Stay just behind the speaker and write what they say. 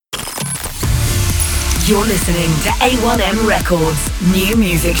You're listening to A1M Records New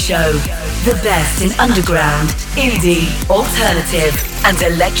Music Show. The best in underground, indie, alternative, and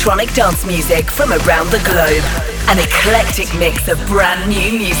electronic dance music from around the globe. An eclectic mix of brand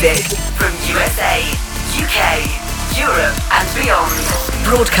new music from USA, UK, Europe, and beyond.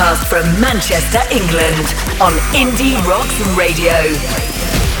 Broadcast from Manchester, England on Indie Rocks Radio.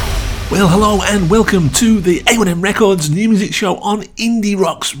 Well, hello and welcome to the A1M Records New Music Show on Indie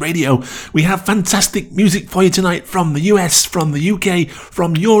Rocks Radio. We have fantastic music for you tonight from the US, from the UK,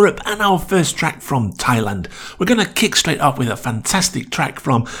 from Europe, and our first track from Thailand. We're going to kick straight off with a fantastic track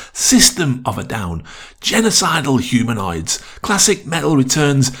from System of a Down, Genocidal Humanoids. Classic metal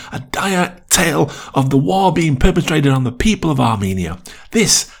returns, a dire tale of the war being perpetrated on the people of Armenia.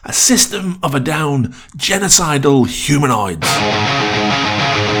 This, a System of a Down, Genocidal Humanoids.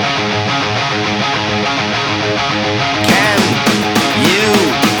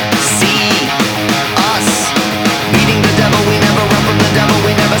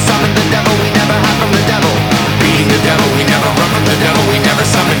 Summon the devil, we never hide from the devil. Beating the devil, we never run from the devil. We never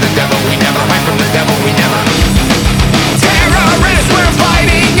summon the devil, we never hide from the devil. We never. Terrorists, we're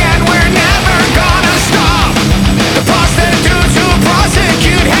fighting and we're never gonna stop. The prostitutes who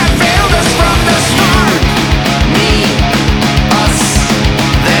prosecute have failed us from the start. Me, us,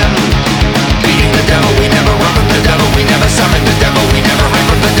 them. Beating the devil, we never run from the devil. We never summon the devil, we never hide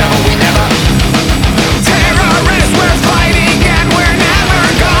from the devil. We never. Terrorists, we're fighting and we're never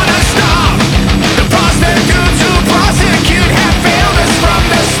gonna stop. The prostitutes who prosecute have failed us from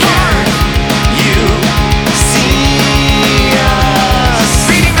the start. You see us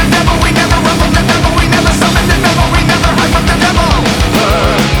beating the devil, we never run from the devil. We never summon the devil, we never hide from the devil.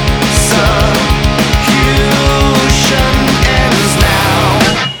 Persecution ends now.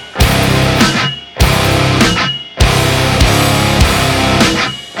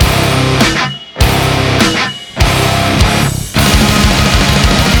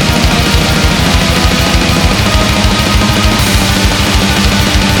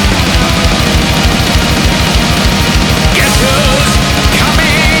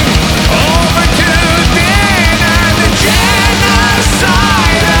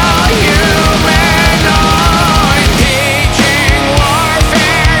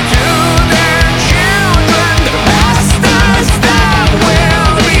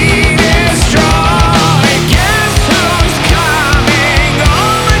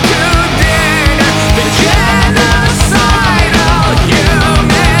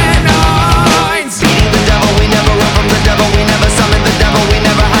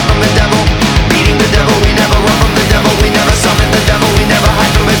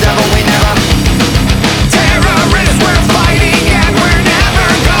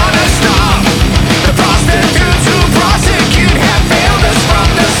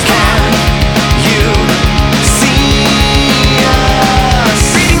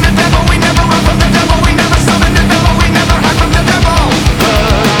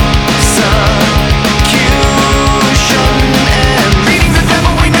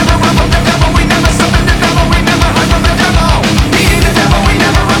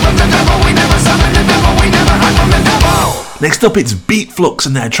 Next up, it's Beat Flux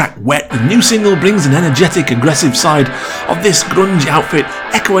and their track Wet. The new single brings an energetic, aggressive side of this grunge outfit,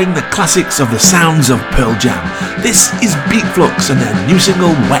 echoing the classics of the sounds of Pearl Jam. This is Beat Flux and their new single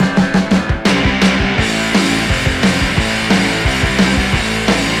Wet.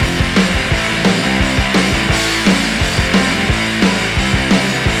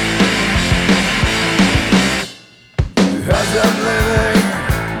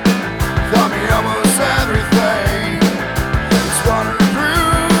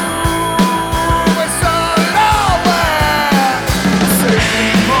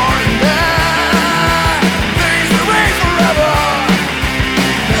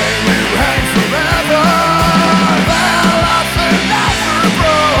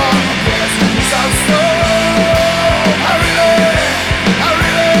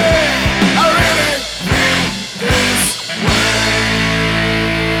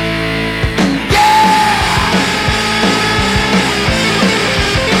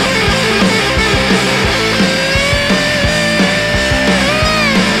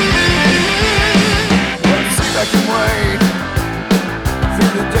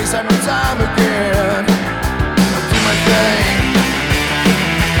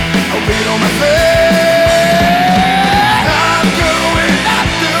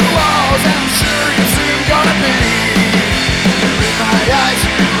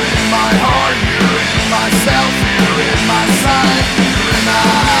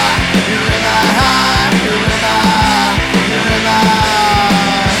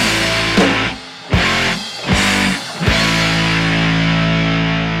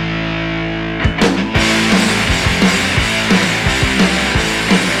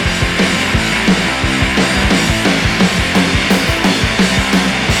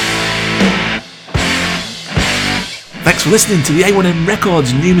 Thanks for listening to the A1M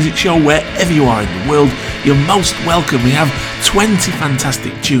Records New Music Show wherever you are in the world. You're most welcome. We have 20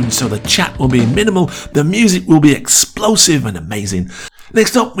 fantastic tunes, so the chat will be minimal, the music will be explosive and amazing.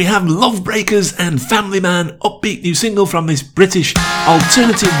 Next up, we have Lovebreakers and Family Man, upbeat new single from this British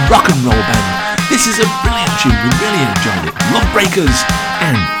alternative rock and roll band. This is a brilliant tune, we really enjoyed it. Lovebreakers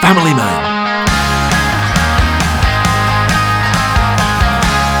and Family Man.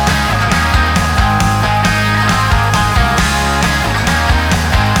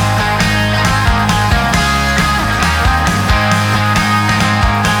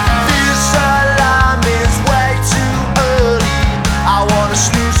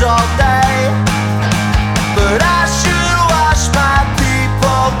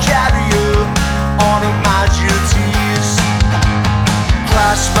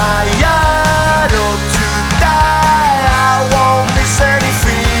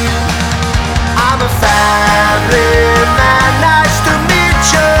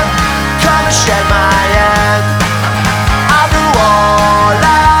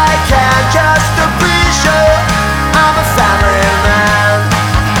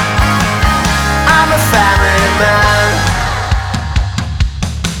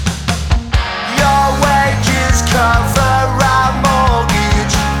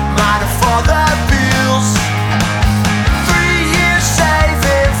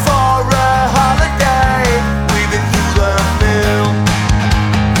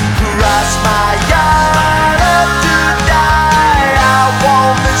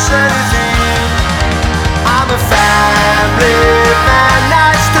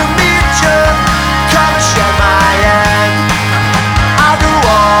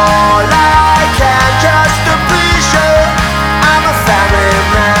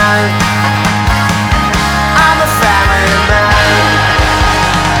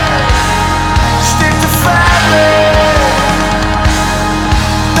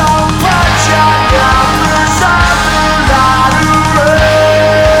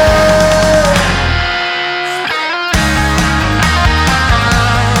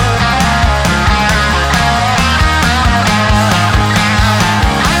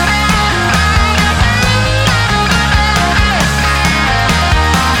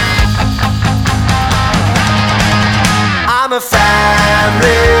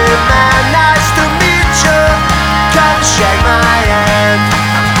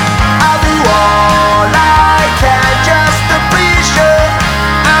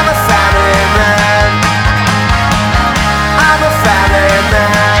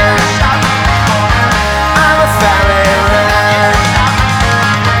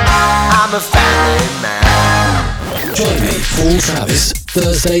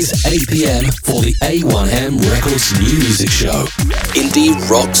 Thursdays 8 p.m. for the A1M Records New Music Show. Indie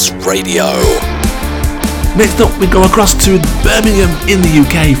Rocks Radio. Next up, we go across to Birmingham in the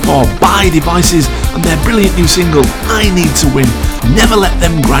UK for Buy Devices and their brilliant new single, I Need to Win. Never let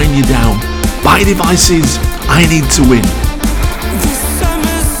them grind you down. Buy Devices, I Need to Win.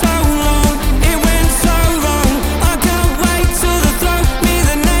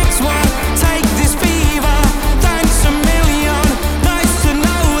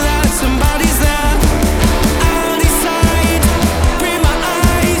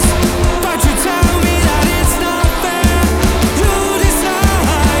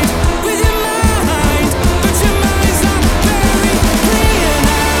 Clear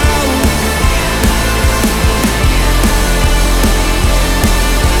now.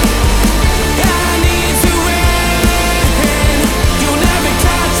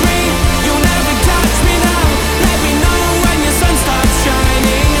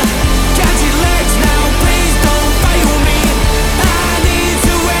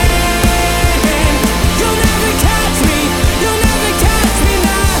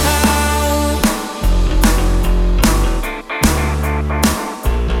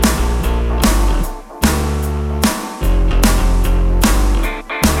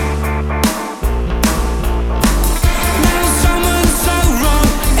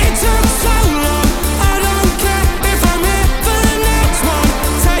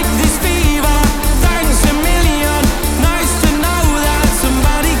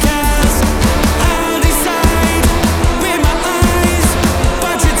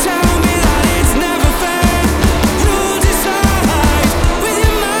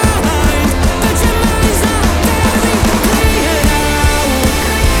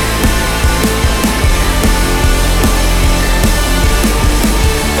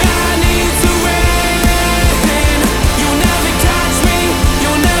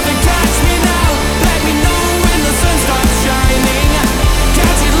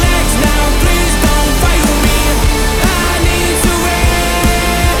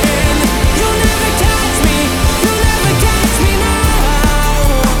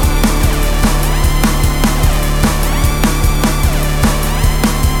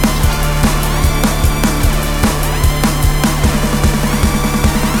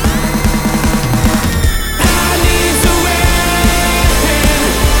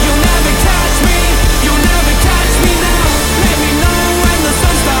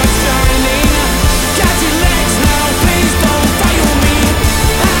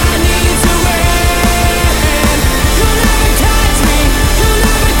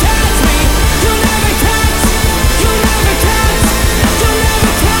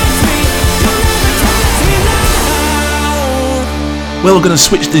 Well, we're going to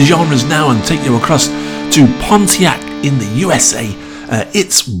switch the genres now and take you across to Pontiac in the USA.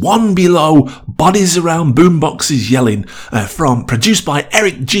 It's One Below, Bodies Around Boomboxes Yelling, produced by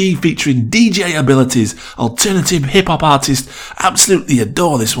Eric G, featuring DJ Abilities, alternative hip-hop artist. Absolutely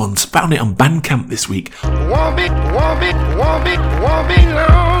adore this one. Found it on Bandcamp this week. Won't be long.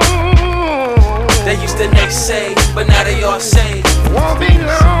 They used to naysay, but now they all say, Won't be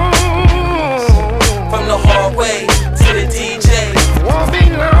long. from the hallway to the DJ. Won't be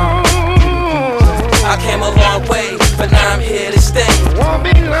long. I came a long way, but now I'm here to stay. Won't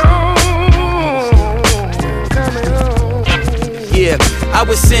be long. Coming on. Yeah, I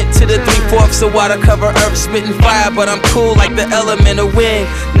was sent to the 3/4 of water cover earth, spitting fire, but I'm cool like the element of wind.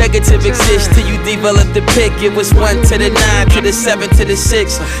 Negative exists till you develop the pick. It was 1 to the 9 to the 7 to the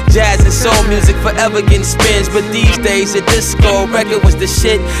 6. Jazz and soul music forever getting spins, but these days a disco record was the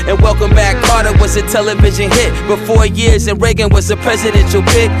shit. And Welcome Back Carter was a television hit. But 4 years and Reagan was a presidential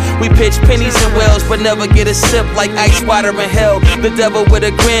pick. We pitched pennies and wells, but never get a sip like ice water in hell. The devil with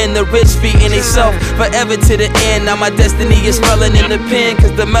a grin, the rich feet in himself, forever to the end. Now my destiny is spelling in the pen,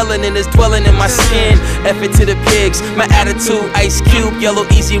 cause the melanin is dwelling in my skin. Effort to the pigs, my attitude, Ice Cube, Yellow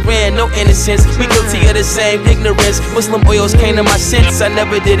Easy Ran, no innocence. We guilty of the same ignorance. Muslim oils came to my sense, I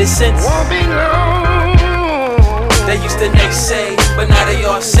never did it since. Won't be long. They used to naysay, but now they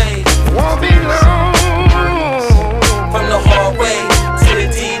all say, Won't be long. from the hallway to the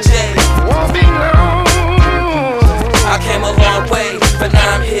DJ. Won't be long. I came a long way, but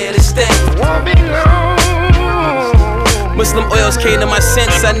now I'm here to stay. Won't be long. Muslim oils came to my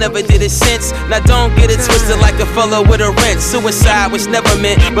sense, I never did it since. Now don't get it twisted like a fellow with a rent. Suicide was never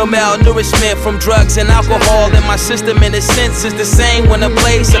meant, but malnourishment from drugs and alcohol in my system in a sense is the same when a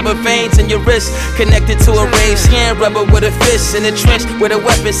blaze of a veins in your wrist connected to a raised hand, rubber with a fist in a trench with a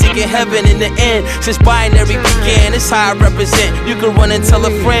weapon seeking heaven in the end. Since binary began, it's how I represent. You can run and tell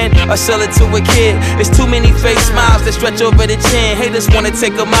a friend or sell it to a kid. It's too many fake smiles that stretch over the chin. Haters wanna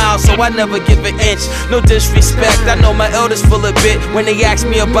take a mile, so I never give an inch. No disrespect, I know my elders full of bit. When they ask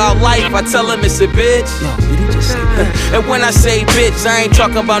me about life, I tell them it's a bitch. Yo, did he just say bitch? And when I say bitch, I ain't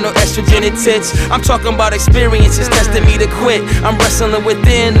talking about no estrogen and tits. I'm talking about experiences testing me to quit. I'm wrestling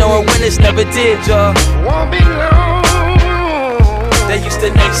within, knowing when it's never did, y'all. Won't be long. They used to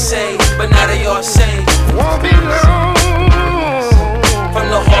naysay, but now they all say, Won't be long. from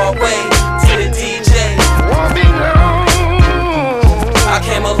the hallway to the DJ. Won't be long. I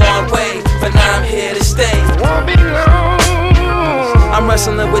came a long way, but now I'm here to stay. Won't be long. I'm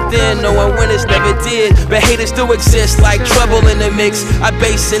wrestling within, knowing winners never did. But haters do exist like trouble in the mix. I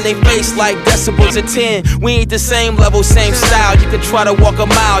bass in they face like decibels of 10. We ain't the same level, same style. You can try to walk a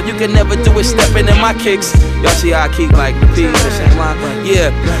mile, you can never do it stepping in my kicks. Y'all see how I keep like repeating the same line? Yeah,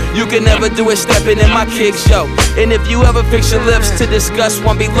 you can never do it stepping in my kicks, yo. And if you ever fix your lips to discuss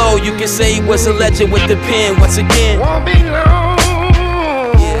One Below, you can say he was a legend with the pen once again. Won't be long.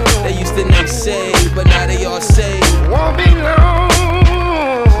 Yeah, they used to naysay, but now they all say. Won't be long.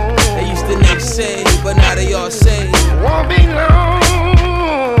 They used to naysay, but now they all say. Won't be long.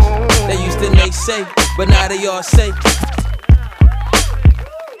 They used to naysay, but now they all say.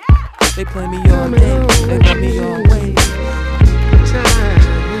 They play me all day, they run me all way.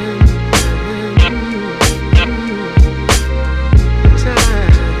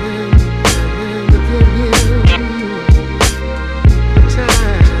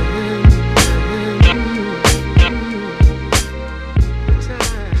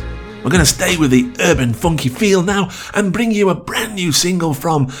 We're going to stay with the urban funky feel now and bring you a brand new single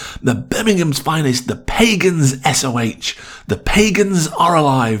from the Birmingham's finest, the Pagans SOH. The Pagans Are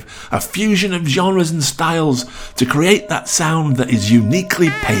Alive, a fusion of genres and styles to create that sound that is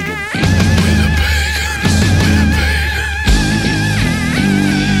uniquely pagan.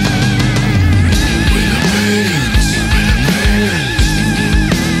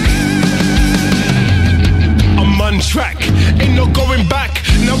 Track, ain't no going back.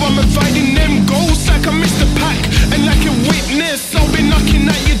 Now I'm inviting them ghosts like I missed the pack. And like a witness, I'll be knocking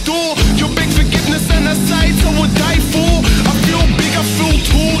at your door. You beg forgiveness and a sight I would die for. I feel big, I feel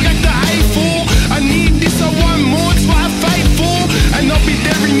tall like the Eiffel. I need this, I want more, it's what I fight for. And I'll be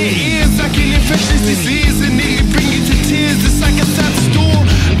there in your ears like an infectious disease. And nearly bring you to tears, it's like a sad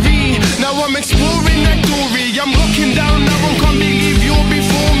story. Now I'm exploring that story. I'm looking down, now I can't believe you're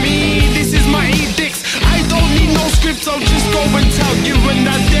before me. This is my edict. I don't need no script, I'll just go and tell you, and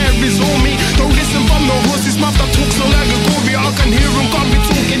that there is all me. Don't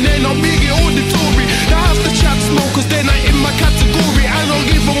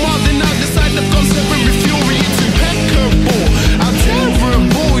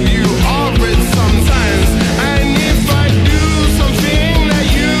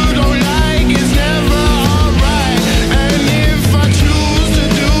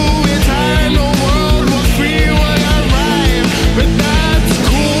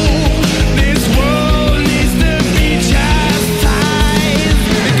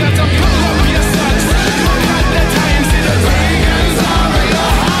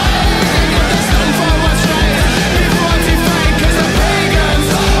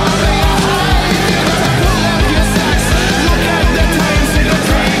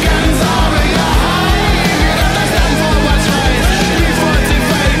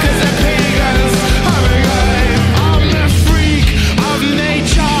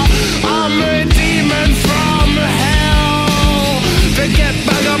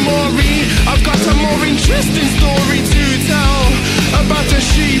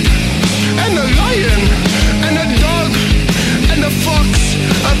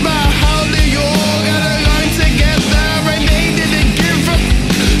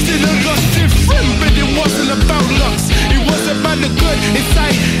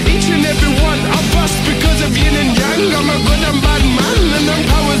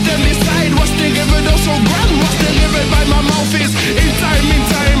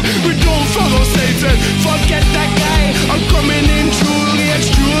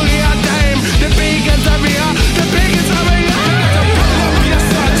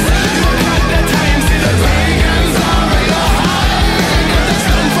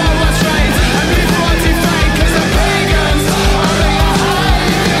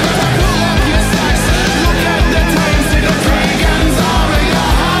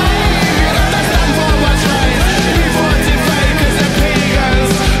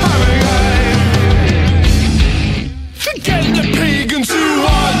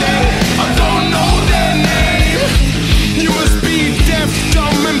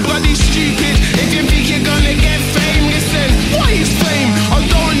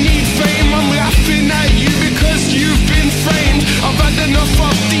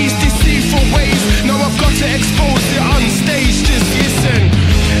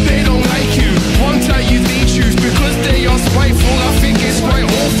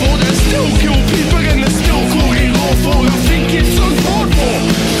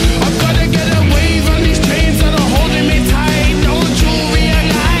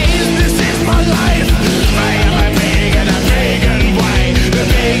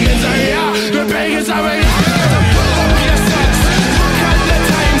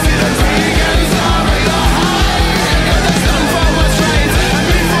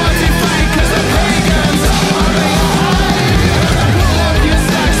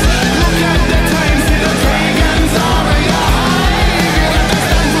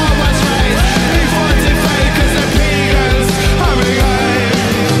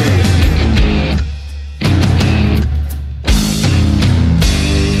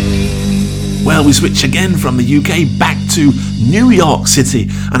we switch again from the UK back to New York City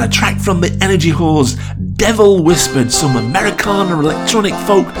and a track from the Energy Whores, Devil Whispered, some Americana electronic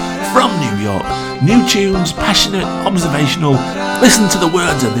folk from New York. New tunes, passionate, observational. Listen to the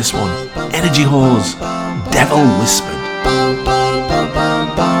words of this one. Energy Whores, Devil Whispered.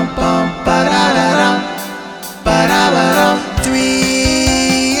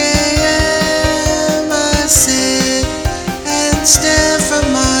 3 a.m. I sit and stare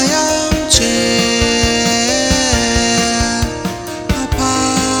from my armchair.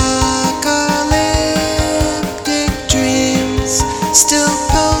 Apocalyptic dreams still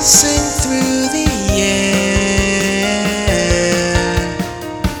pulsing through the air.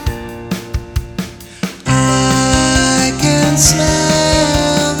 I can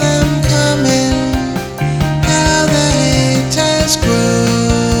smell them coming, how the hate has grown.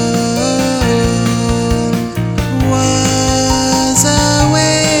 Was a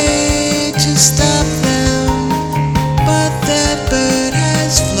way to stop them, but that bird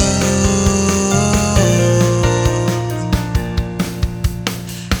has flown.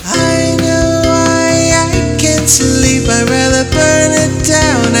 I know I can't sleep, I'd rather burn it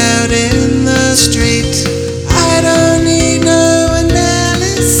down out in the street. I don't need no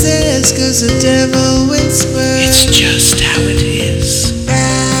analysis, 'cause the devil whispers. It's just how it is.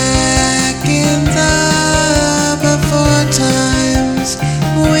 Back in the before times,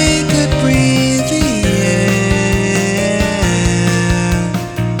 we could breathe the air.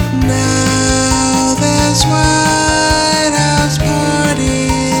 Now there's White House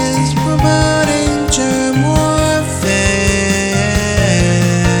parties promoting germ warfare.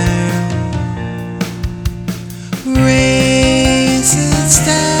 Racists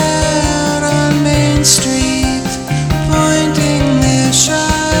down on Main Street, pointing their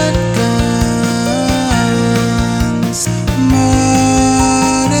shotguns.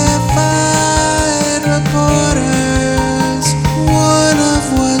 Mortified reporters warn of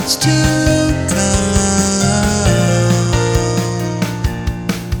what's to come.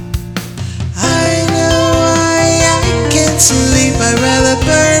 I know I can't sleep, I'd rather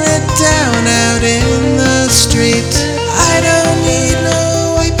burn it down out in the street. I don't need no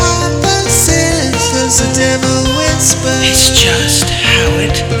hypothesis, 'cause the devil whispers. It's just how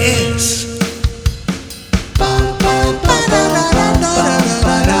it is.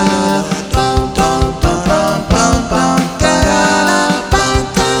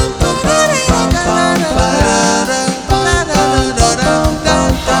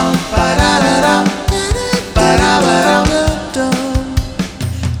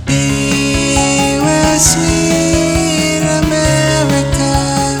 Beware, sweet America,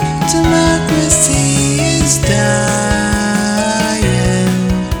 democracy is dying.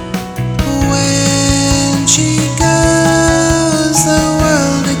 When she goes, the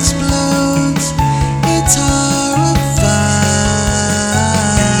world explodes. It's horrifying.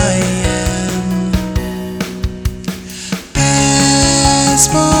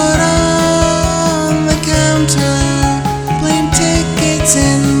 Passport on the counter, plane tickets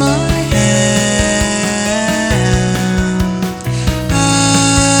in my hand. I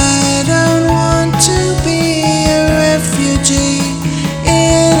don't want to be a refugee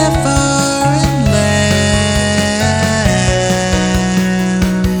in a foreign land.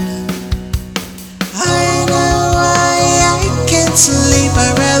 I know I can't sleep,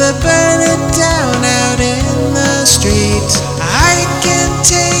 I'd rather burn it down out in the street. I can't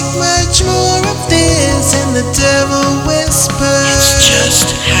take much more of this, and the devil whispers. It's just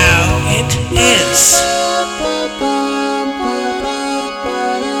how it is.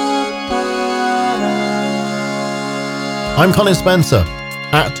 I'm Colin Spencer,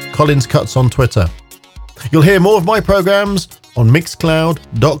 at Collins Cuts on Twitter. You'll hear more of my programs on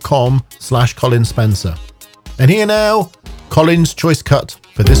mixcloud.com/Colin Spencer. And here now, Colin's choice cut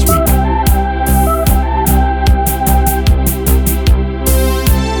for this week.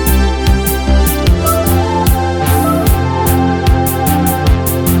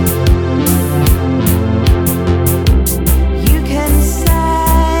 You can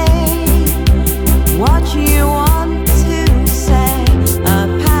say what you want to say. A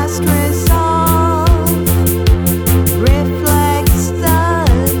past result reflects the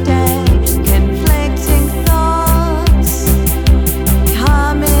day. Conflicting thoughts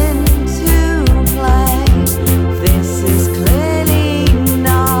come in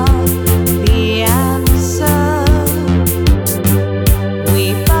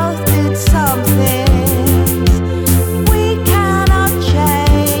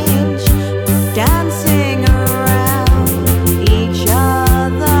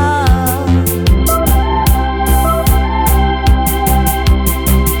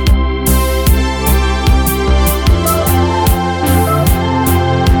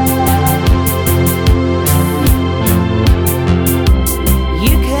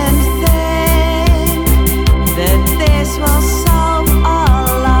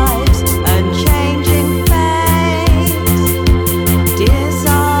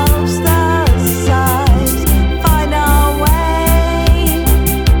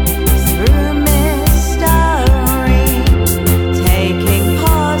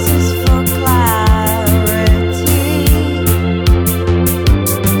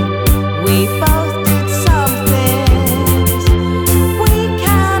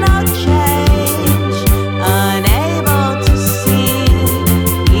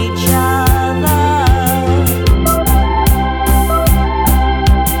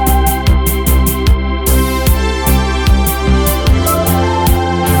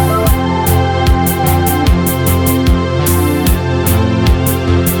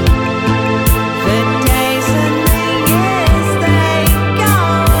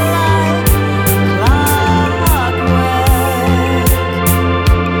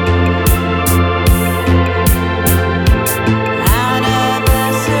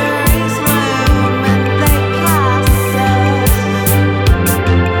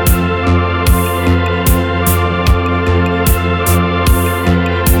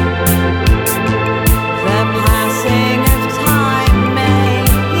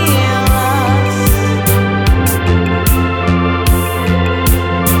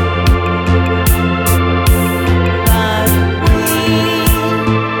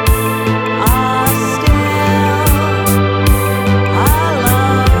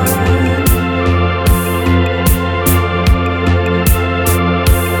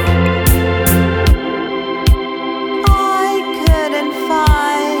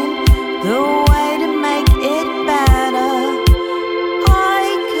the way to make it better. I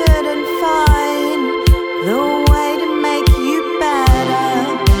couldn't find the way to make you better.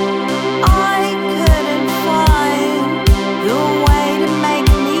 I couldn't find the way to make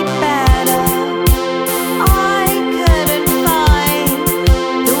me better. I couldn't find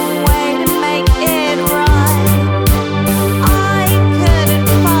the way to make it right. I couldn't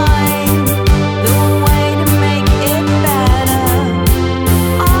find the way to make it better.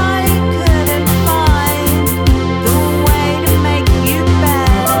 I couldn't find the way to make you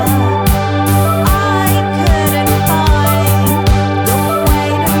better. I couldn't find the way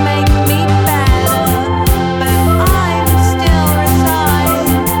to make me better. But I'm still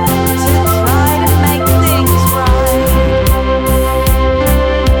resigned to try to make things right.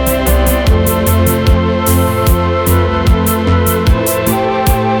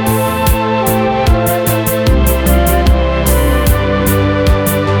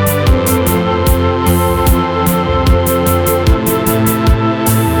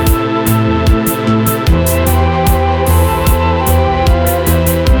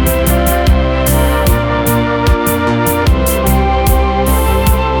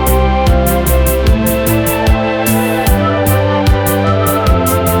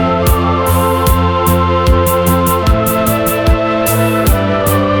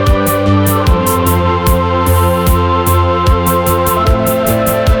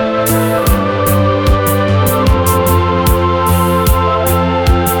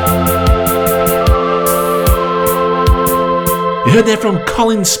 You heard there from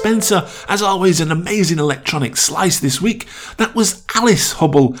Colin Spencer. As always, an amazing electronic slice this week. That was Alice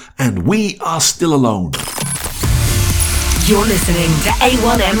Hubble and We Are Still Alone. You're listening to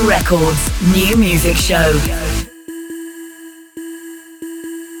A1M Records New Music Show.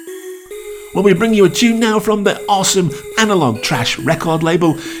 Well, we bring you a tune now from the awesome Analog Trash record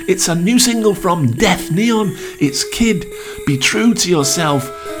label. It's a new single from Death Neon. It's Kid, Be True to Yourself,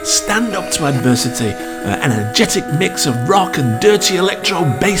 Stand Up to Adversity, an energetic mix of rock and dirty electro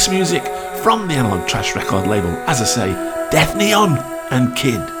bass music from the Analog Trash record label. As I say, Death Neon and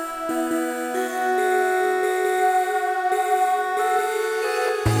Kid.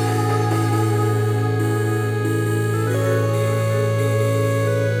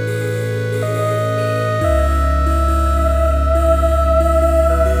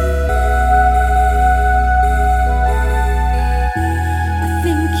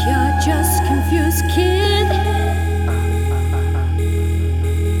 Just confused kid.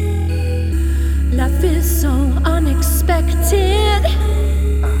 Life is so unexpected.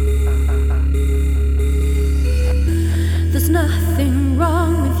 There's nothing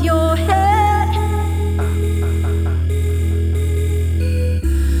wrong with your head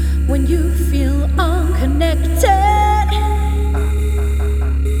when you feel unconnected.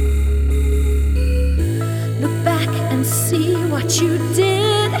 Look back and see what you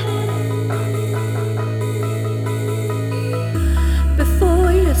did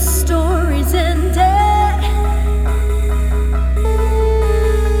before your story's ended.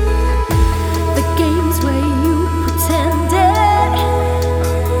 The games where you pretended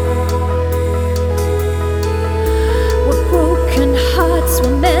where broken hearts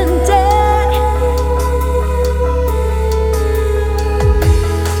were mended.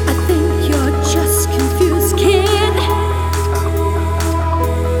 I think you're just confused, kid.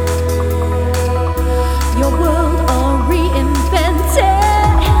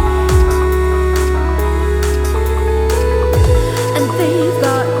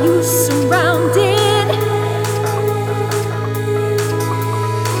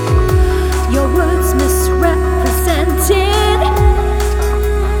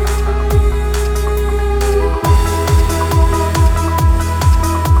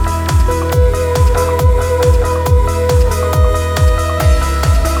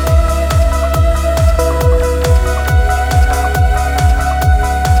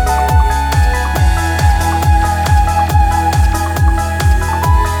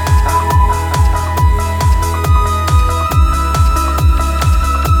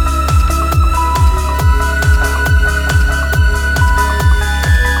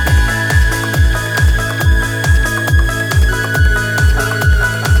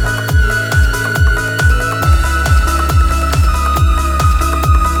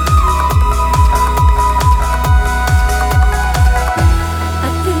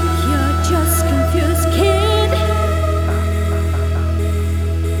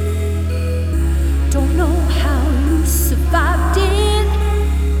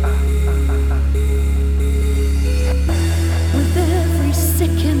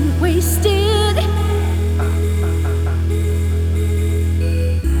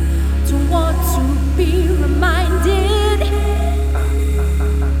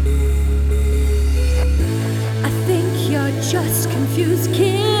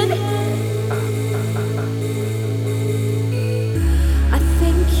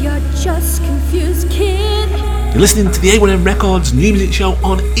 confused kid. You're listening to the A1M Records New Music Show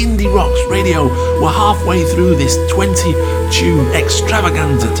on Indie Rocks Radio. We're halfway through this 20-tune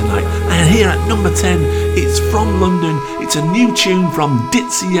extravaganza tonight, and here at number 10, it's from London. It's a new tune from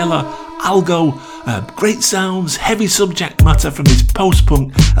Ditziella Algo. Great sounds, heavy subject matter from his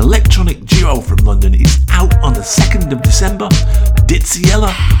post-punk electronic duo from London. It's out on the 2nd of December.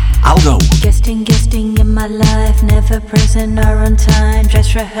 Ditziella Algo. Guesting in my life, never present or on time.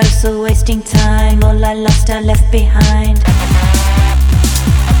 Dress rehearsal, wasting time. All I lost, I left behind.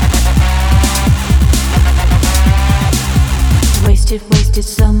 Wasted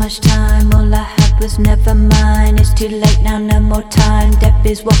so much time. All I had was never mine. It's too late now, no more time. Death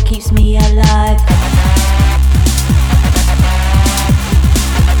is what keeps me alive.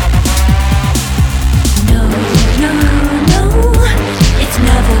 No, it's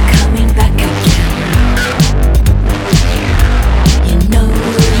never coming back again. You know,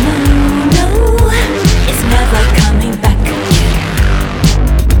 no, it's never coming back again.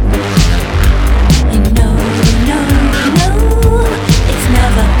 You know, no, it's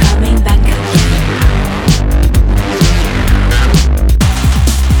never coming back again.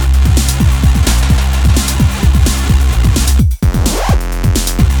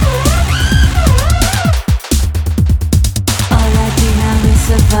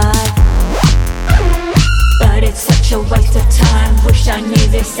 Survive. But it's such a waste of time. Wish I knew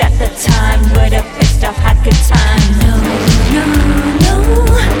this at the time. Would've pissed off, had good time. No,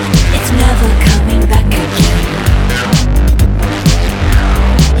 it's never coming back again.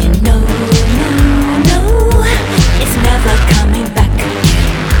 You know, no, it's never coming back again.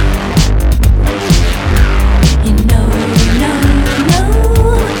 You know, no,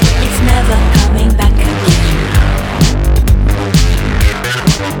 it's never coming back again.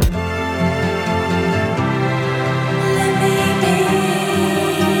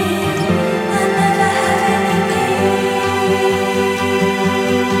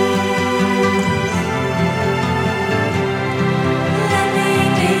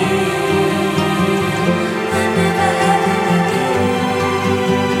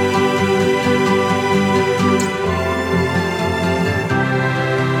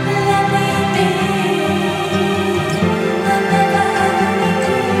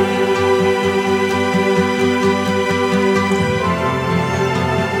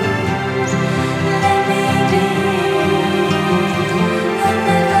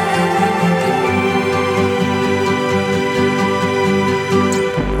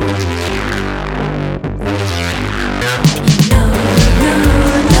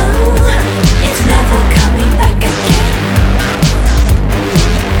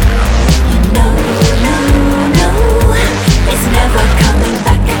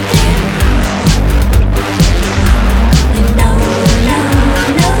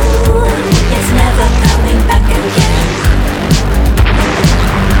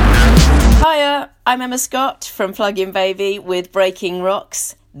 I'm Emma Scott from Plug-in Baby with Breaking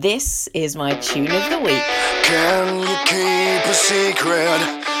Rocks. This is my tune of the week. Can you keep a secret?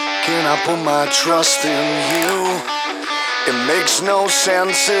 Can I put my trust in you? It makes no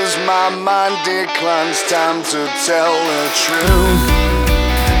sense as my mind declines. Time to tell the truth.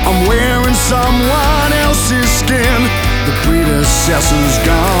 I'm wearing someone else's skin. The predecessor's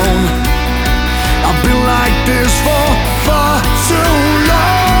gone. I've been like this for far too long.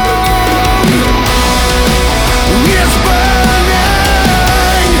 It's burning,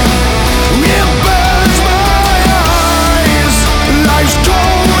 it burns my eyes. Life's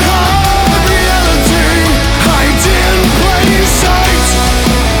cold hard reality, hides in plain sight.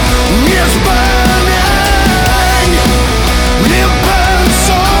 It's burning, it burns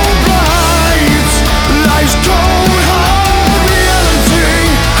so bright. Life's cold hard reality,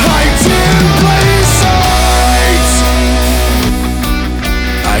 hides in plain sight.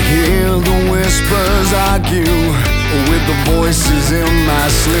 I hear the whispers argue with the voices in my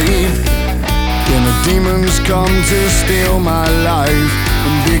sleep. When the demons come to steal my life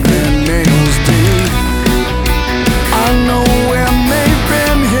and dig their nails deep. I know where they've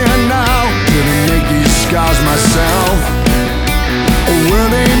been here now. Did I make these scars myself? Or were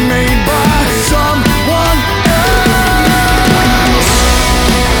they made by someone else?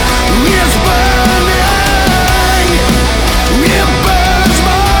 It's burning, it burns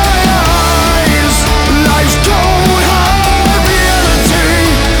my eyes. Life's cold hard reality,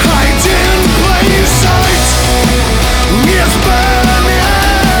 hides in plain sight. It's burning.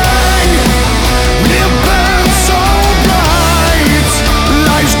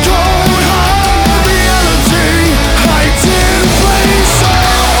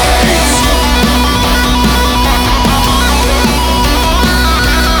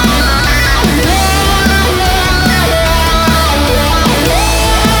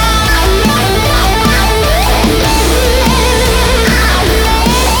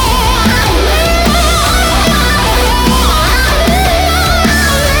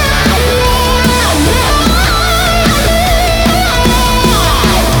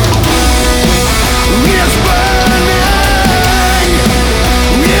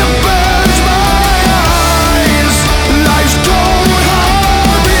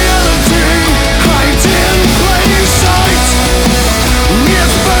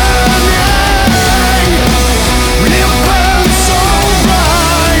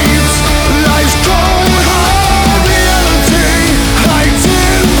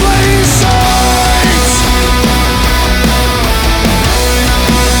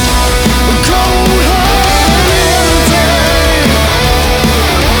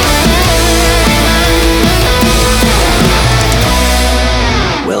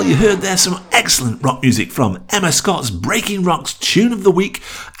 Well, you heard there some excellent rock music from Emma Scott's Breaking Rocks Tune of the Week,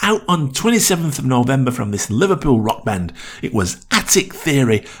 out on 27th of November from this Liverpool rock band. It was Attic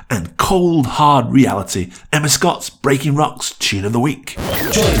Theory and Cold Hard Reality. Emma Scott's Breaking Rocks Tune of the Week.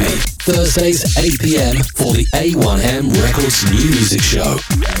 Join me Thursdays 8 p.m. for the A1M Records New Music Show.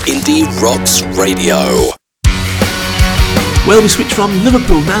 Indie Rocks Radio. Well, we switch from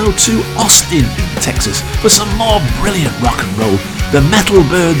Liverpool now to Austin in Texas for some more brilliant rock and roll. The Metal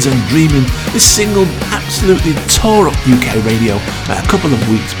Birds and Dreamin'. This single absolutely tore up UK radio a couple of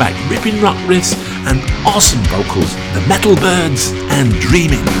weeks back. Ripping rock riffs and awesome vocals. The Metal Birds and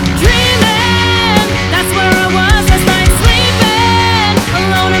Dreamin'. Dreaming, that's where I was last night, sleeping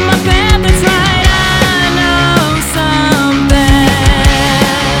alone in my bed. That's right, I know something.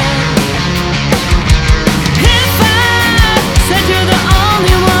 If I said you're the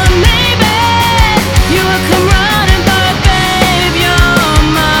only one, maybe you would come running, but babe, you're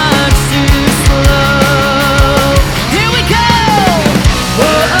much too slow. Here we go.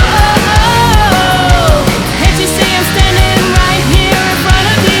 Whoa, can't you see I'm standing right here in front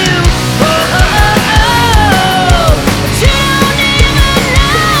of you? Whoa, but you don't even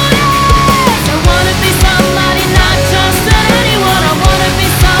notice. I wanna be somebody, not just anyone. I wanna be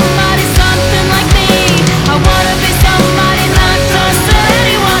somebody, something like me. I wanna be somebody, not just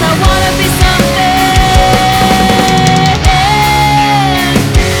anyone. I wanna be something.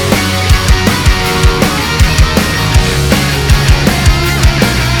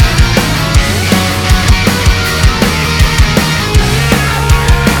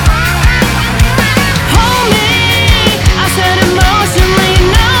 Hold me, I said emotionally,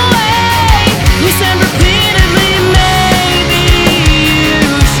 no way. You said repeatedly, maybe you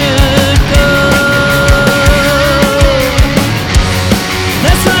should go.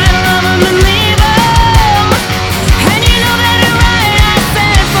 Let's try to love 'em and leave 'em. And you know that it's right, I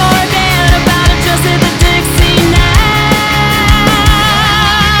said forget about it, just hit the Dixie now.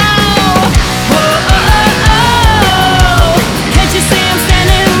 Whoa, can't you see I'm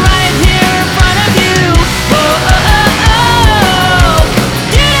standing right here in front of you? Whoa,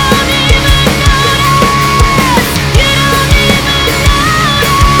 you don't even notice. You don't even notice.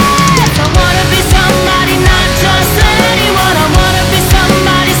 I wanna be somebody, not just anyone. I wanna be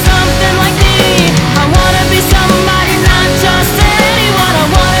somebody, something like me. I wanna be somebody, not just anyone. I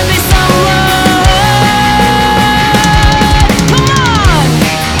wanna be someone. Come on.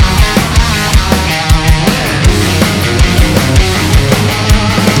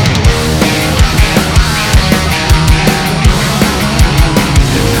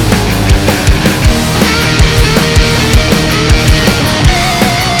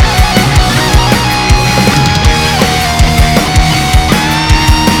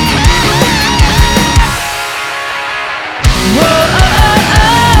 Whoa,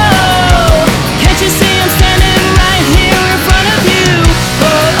 can't you see I'm standing right here in front of you?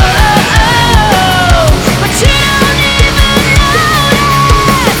 Whoa, but you don't even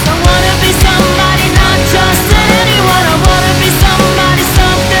notice. I wanna be somebody, not just anyone. I wanna be somebody,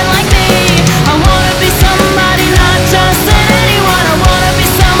 something like me. I wanna be somebody, not just anyone. I wanna be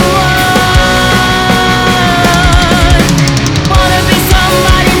someone. Wanna be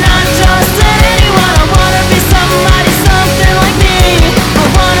somebody, not just anyone. I wanna be somebody, something like me. I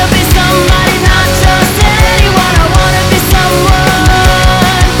wanna be somebody, not just anyone. I wanna be someone.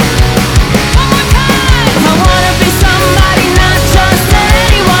 One more time. I wanna be somebody, not just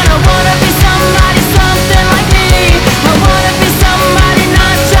anyone. I wanna be somebody, something like me. I wanna be somebody,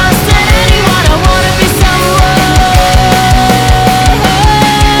 not just anyone. I wanna be someone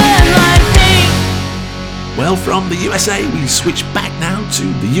like me. Well, from the USA, we switch back now to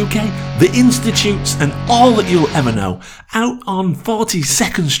the UK. The Institutes and All That You'll Ever Know, out on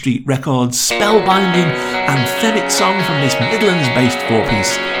 42nd Street Records, spellbinding anthemic song from this Midlands-based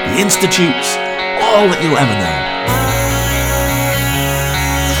four-piece. The Institutes, All That You'll Ever Know.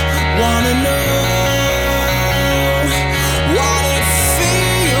 Wanna know what it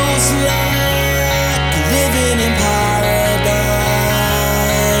feels like living in paradise,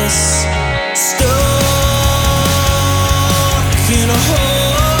 stuck in a hole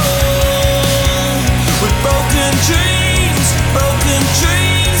with broken dreams.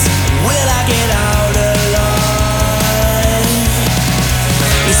 Will I get out alive?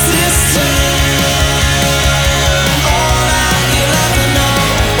 Is this time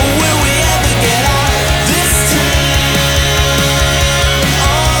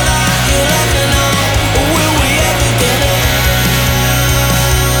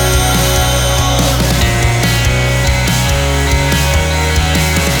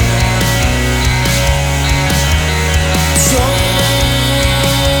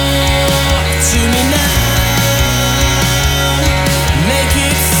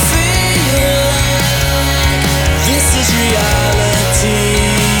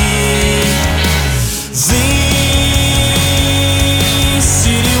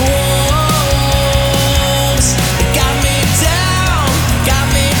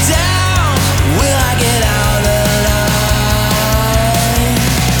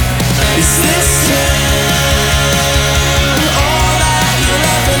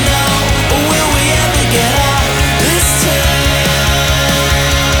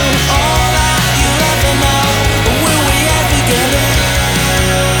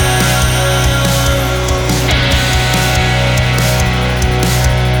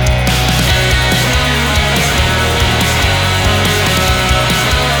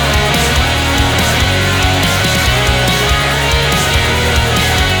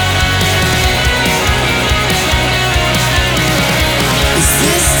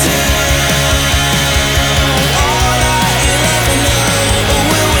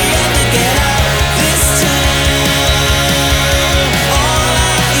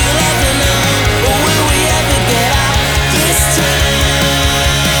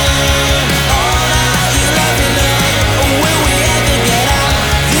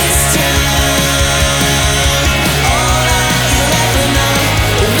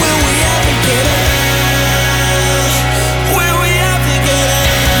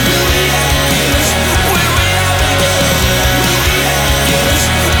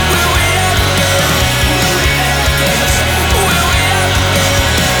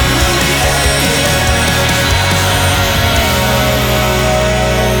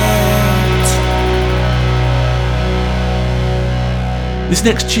This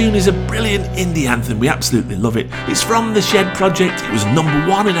next tune is a brilliant indie anthem. We absolutely love it. It's from the Shed Project. It was number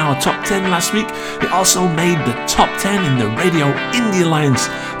 1 in our top 10 last week. It also made the top 10 in the Radio Indie Alliance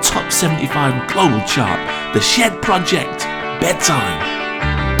Top 75 Global Chart. The Shed Project, Bedtime.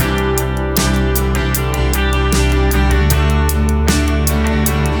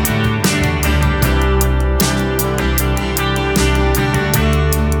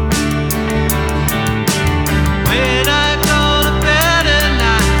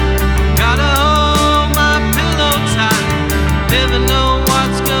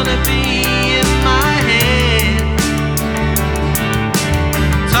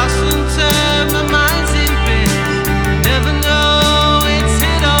 My mind's in bed, never know it's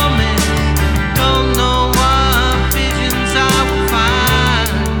hit or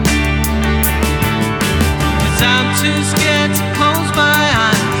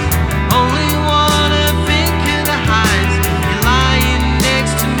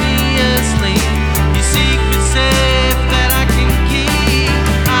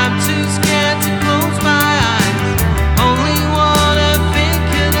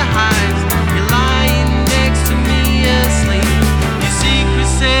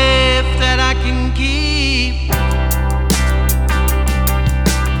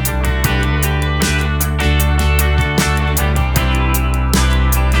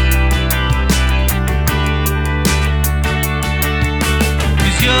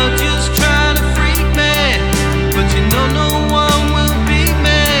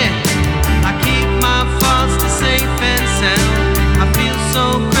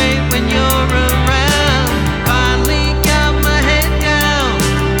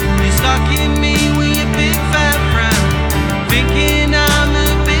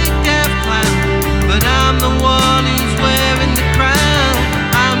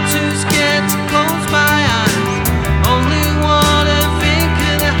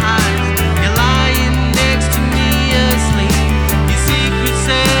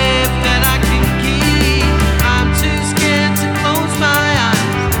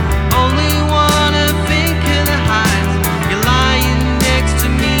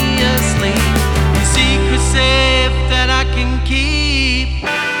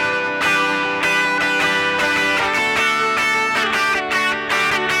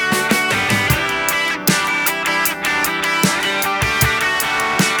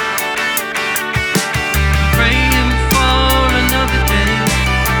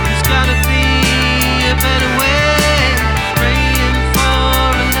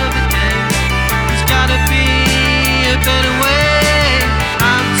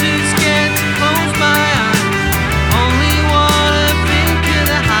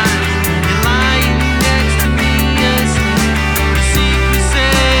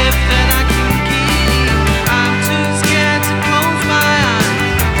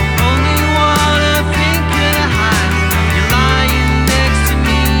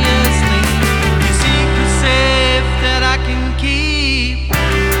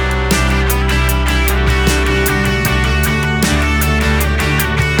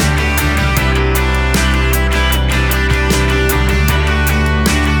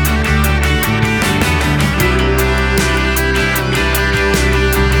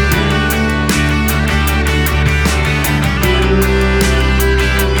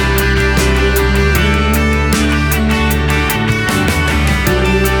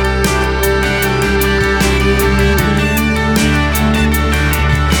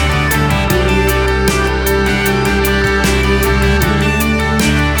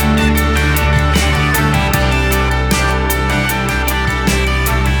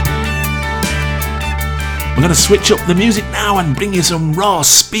I'm going to switch up the music now and bring you some raw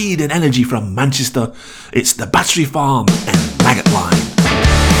speed and energy from Manchester. It's the Battery Farm and Maggot Line.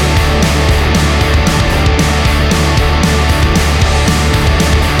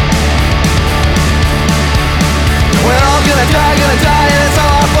 We're all gonna die, and it's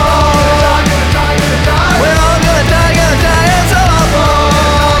all our fault. We're all gonna die, and it's all our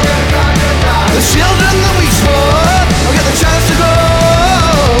fault. The children that we swore will get the chance to go.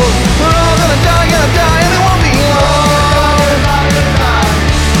 We're all gonna die, and it won't be long.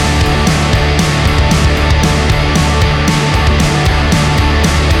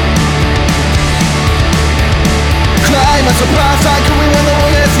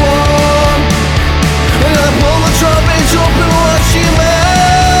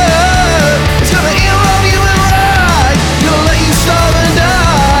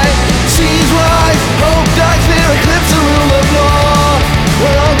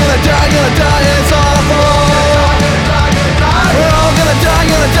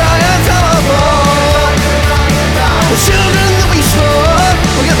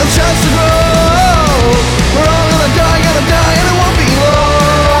 chance to grow. We're all gonna die, and it won't be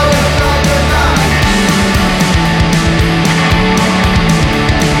long.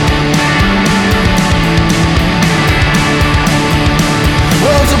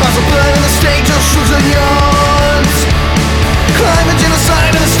 World's about to burn and the state just shrugs and yawns. Climate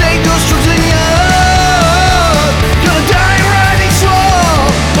genocide and the state just shrugs and yawns. Gonna die riding small,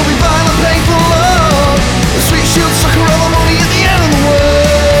 will be violent, painful love. The sweet shield sucker of money at the end of the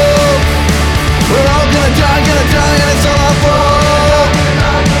world. We're all gonna die, and it's all our fault.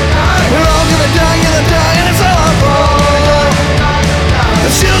 We're all gonna die, and it's all our fault.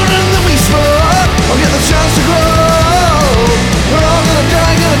 The children that we spoil will get the chance to grow. We're all gonna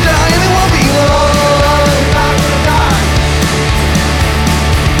die, and it won't be long.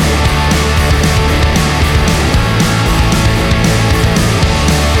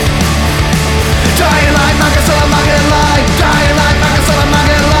 Dying like Makasala Magan Lie. Dying like Makasala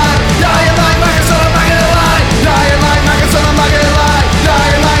Magan Lie. Dying like Makasala Magan Lie. Dying like Makasala Magan Lie.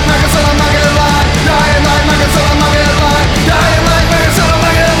 Dying like Makasala Magan Lie. Dying like Makasala Magan Lie. Dying like Makasala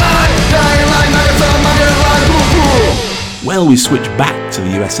Magan Lie. Dying like Makasala Magan Lie. Well, we switch back to the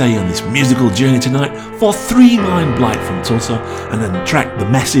USA on this musical journey tonight for Three Mind Blight from Tulsa, and then track The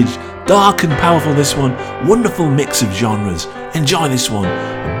Message. Dark and powerful, this one. Wonderful mix of genres. Enjoy this one.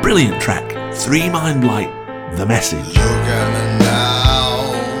 A brilliant track. Three Mind Blight, The Message. Look at me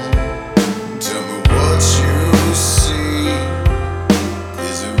now. Tell me what you see.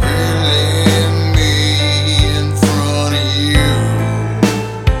 Is it really me in front of you?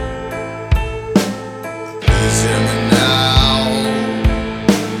 Please hear me now.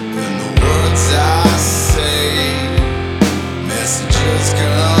 In the words I say, messages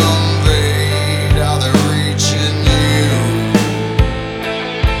conveyed, are they reaching you?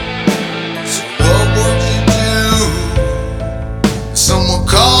 So what would you do? Someone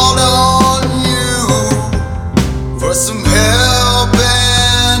called on you for some help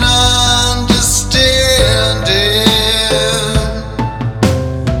and understanding.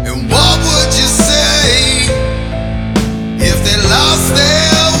 And what would you say if they lost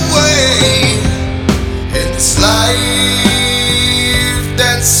their way in this life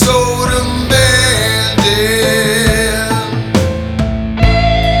that's so demanding?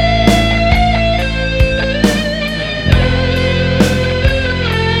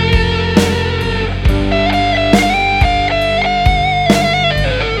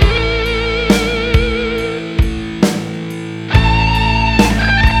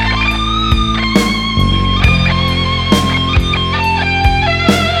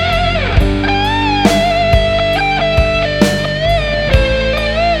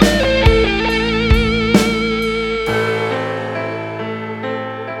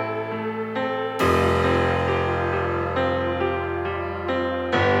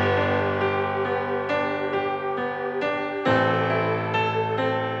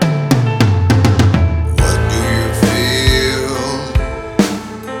 What do you feel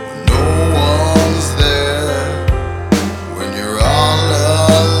when no one's there? When you're all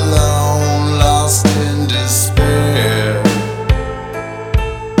alone, lost in despair.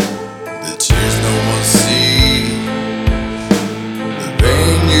 The tears no one sees, the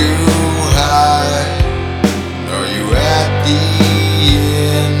pain you hide. Are you at the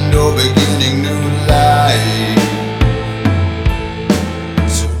end or beginning new life?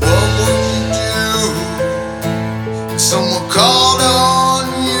 So what would you do? Someone called on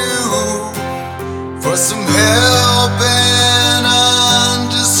you for some help and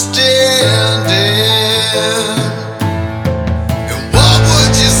understanding. And what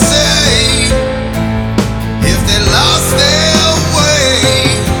would you say if they lost their way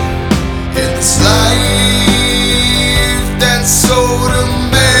in this life that's so demanding?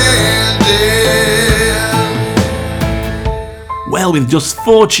 Well, with just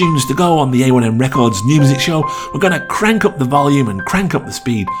 4 tunes to go on the A1M Records New Music Show, we're going to crank up the volume and crank up the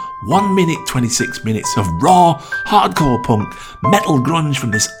speed. 1 minute, 26 minutes of raw, hardcore punk, metal grunge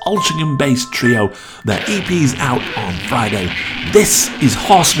from this Altrincham-based trio. Their EP's out on Friday. This is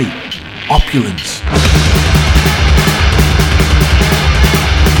Horsemeat, Opulence. I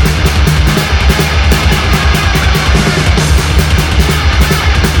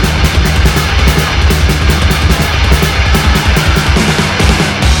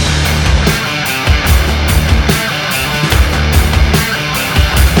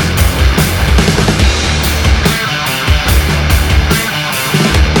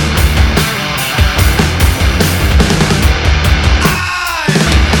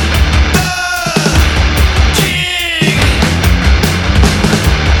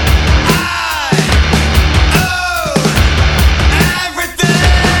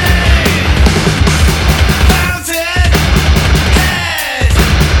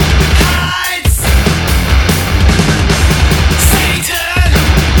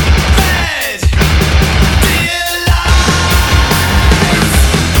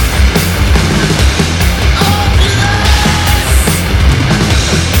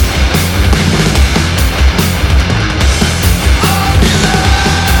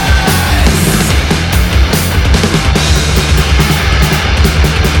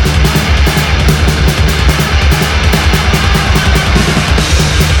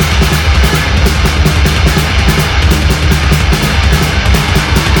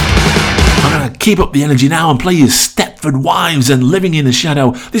keep up the energy now and play you Stepford Wives and Living in the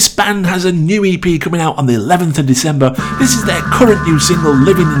Shadow. This band has a new EP coming out on the 11th of December. This is their current new single,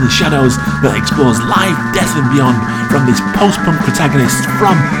 Living in the Shadows, that explores life, death and beyond from this post-punk protagonist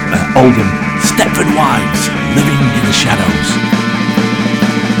from Oldham, Stepford Wives, Living in the Shadows.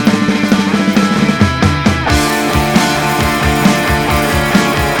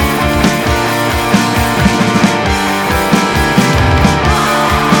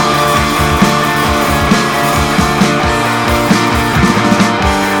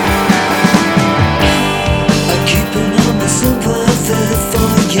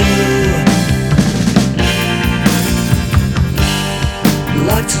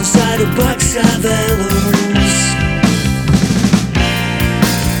 Inside a box of heirlooms,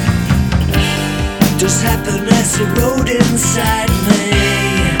 does happiness erode inside me?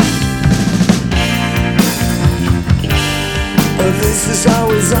 Or this is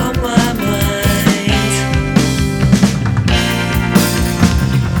always on my mind?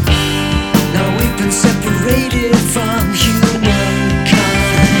 Now we've been separated from humankind,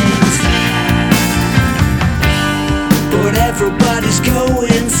 but everybody's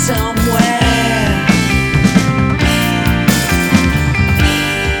going somewhere.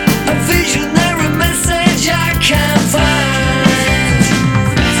 A visionary message I can't find.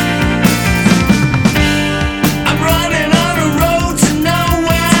 I'm running on a road to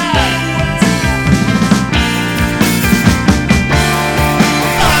nowhere.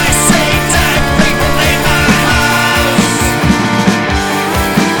 I see dead people in my house,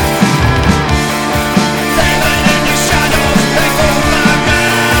 living in the shadows before my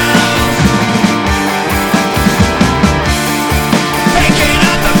picking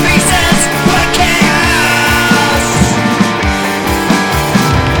up the pieces for chaos.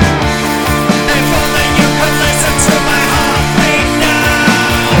 If only you could listen to my heartbeat now.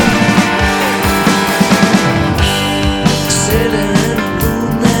 Sitting in a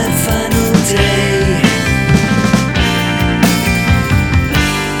room that final day,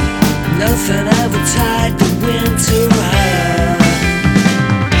 nothing ever tied the wind to her.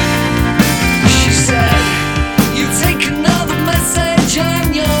 She said, you take another message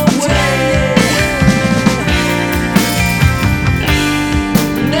on your way.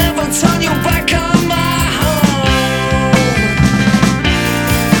 Never turn your back on my home.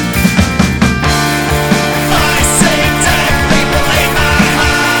 I see dead people in my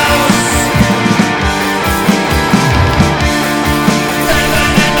house,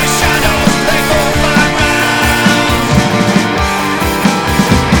 living in the shadows before my round,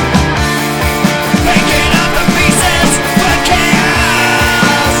 picking up the pieces for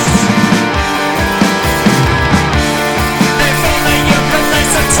chaos. If only you could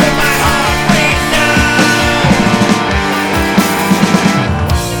listen to my heartbeat now.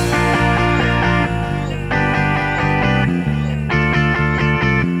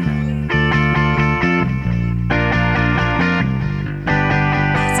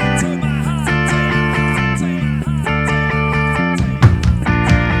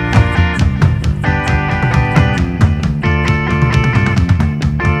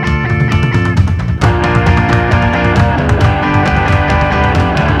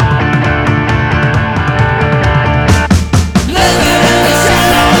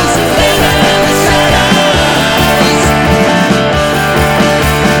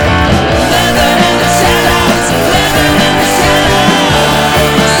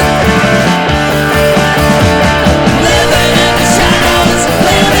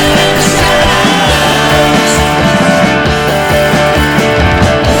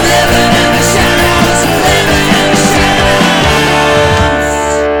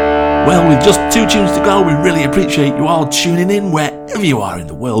 Well, with just 2 tunes to go, we really appreciate you all tuning in wherever you are in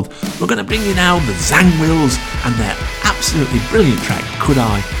the world. We're going to bring you now the Zangwills and their absolutely brilliant track, Could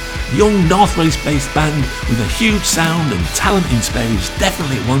I? Young North Wales-based band with a huge sound and talent in spades,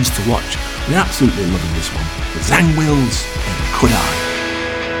 definitely ones to watch. We're absolutely loving this one. The Zangwills and Could I?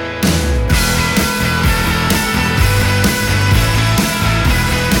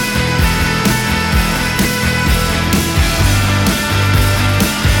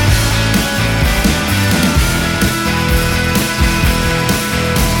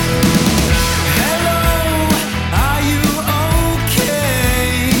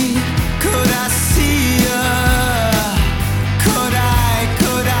 Could I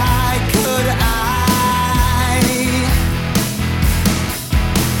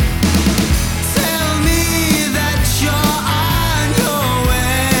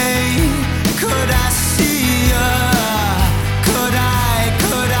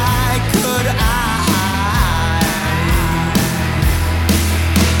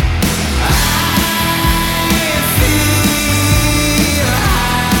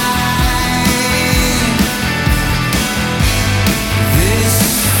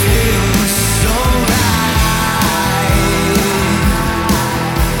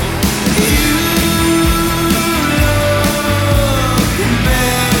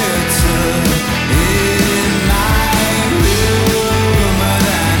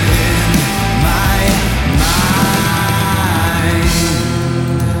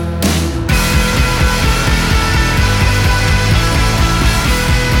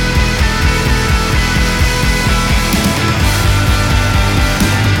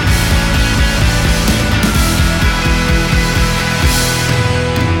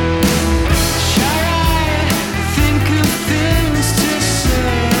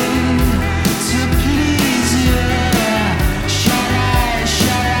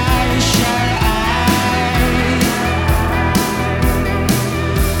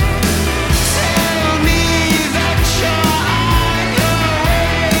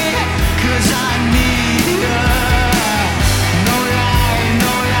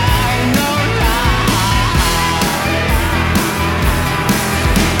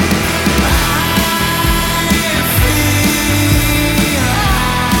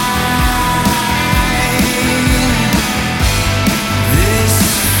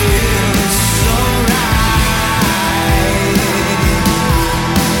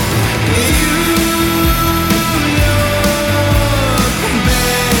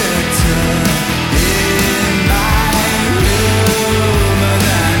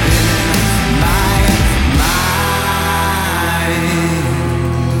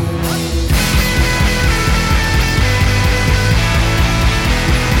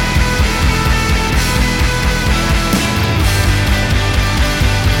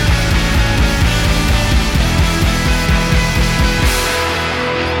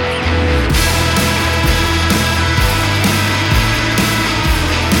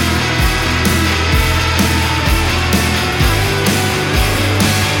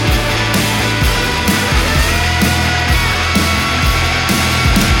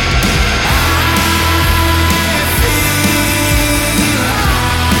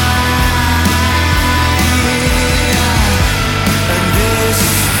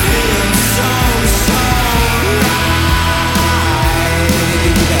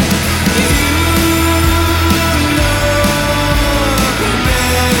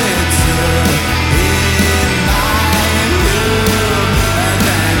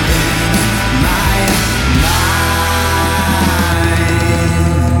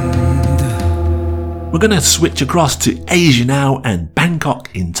We're going to switch across to Asia now and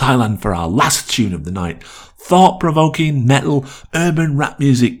Bangkok in Thailand for our last tune of the night. Thought-provoking metal, urban rap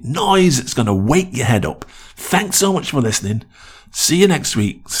music, noise that's going to wake your head up. Thanks so much for listening. See you next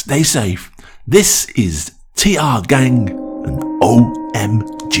week. Stay safe. This is TR Gang and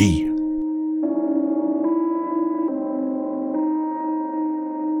OMG.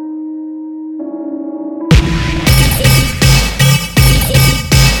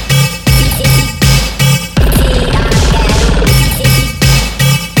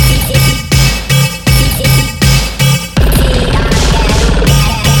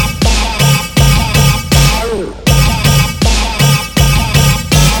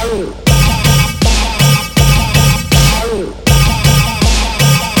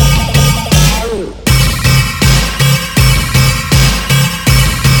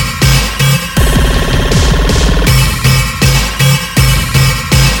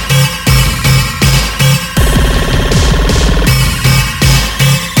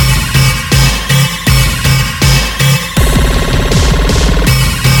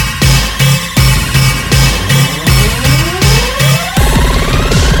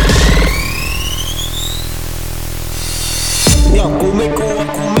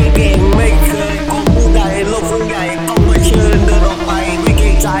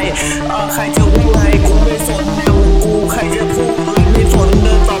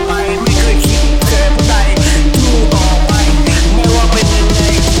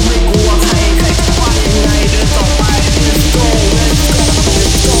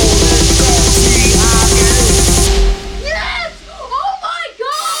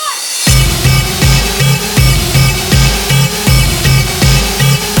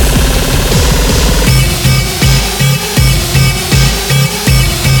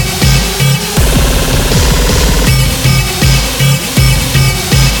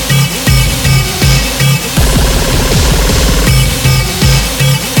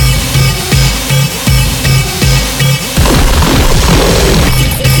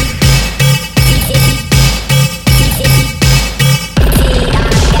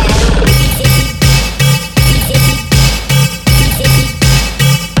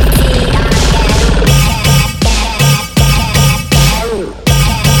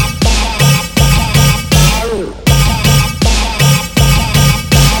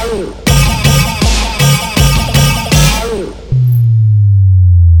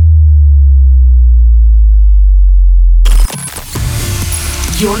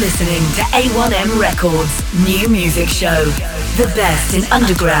 You're listening to A1M Records New Music Show. The best in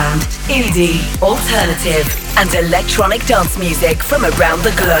underground, indie, alternative, and electronic dance music from around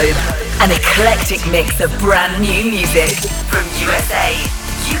the globe. An eclectic mix of brand new music from USA,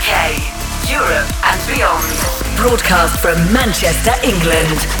 UK, Europe, and beyond. Broadcast from Manchester,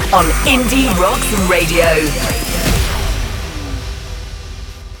 England on Indie Rocks Radio.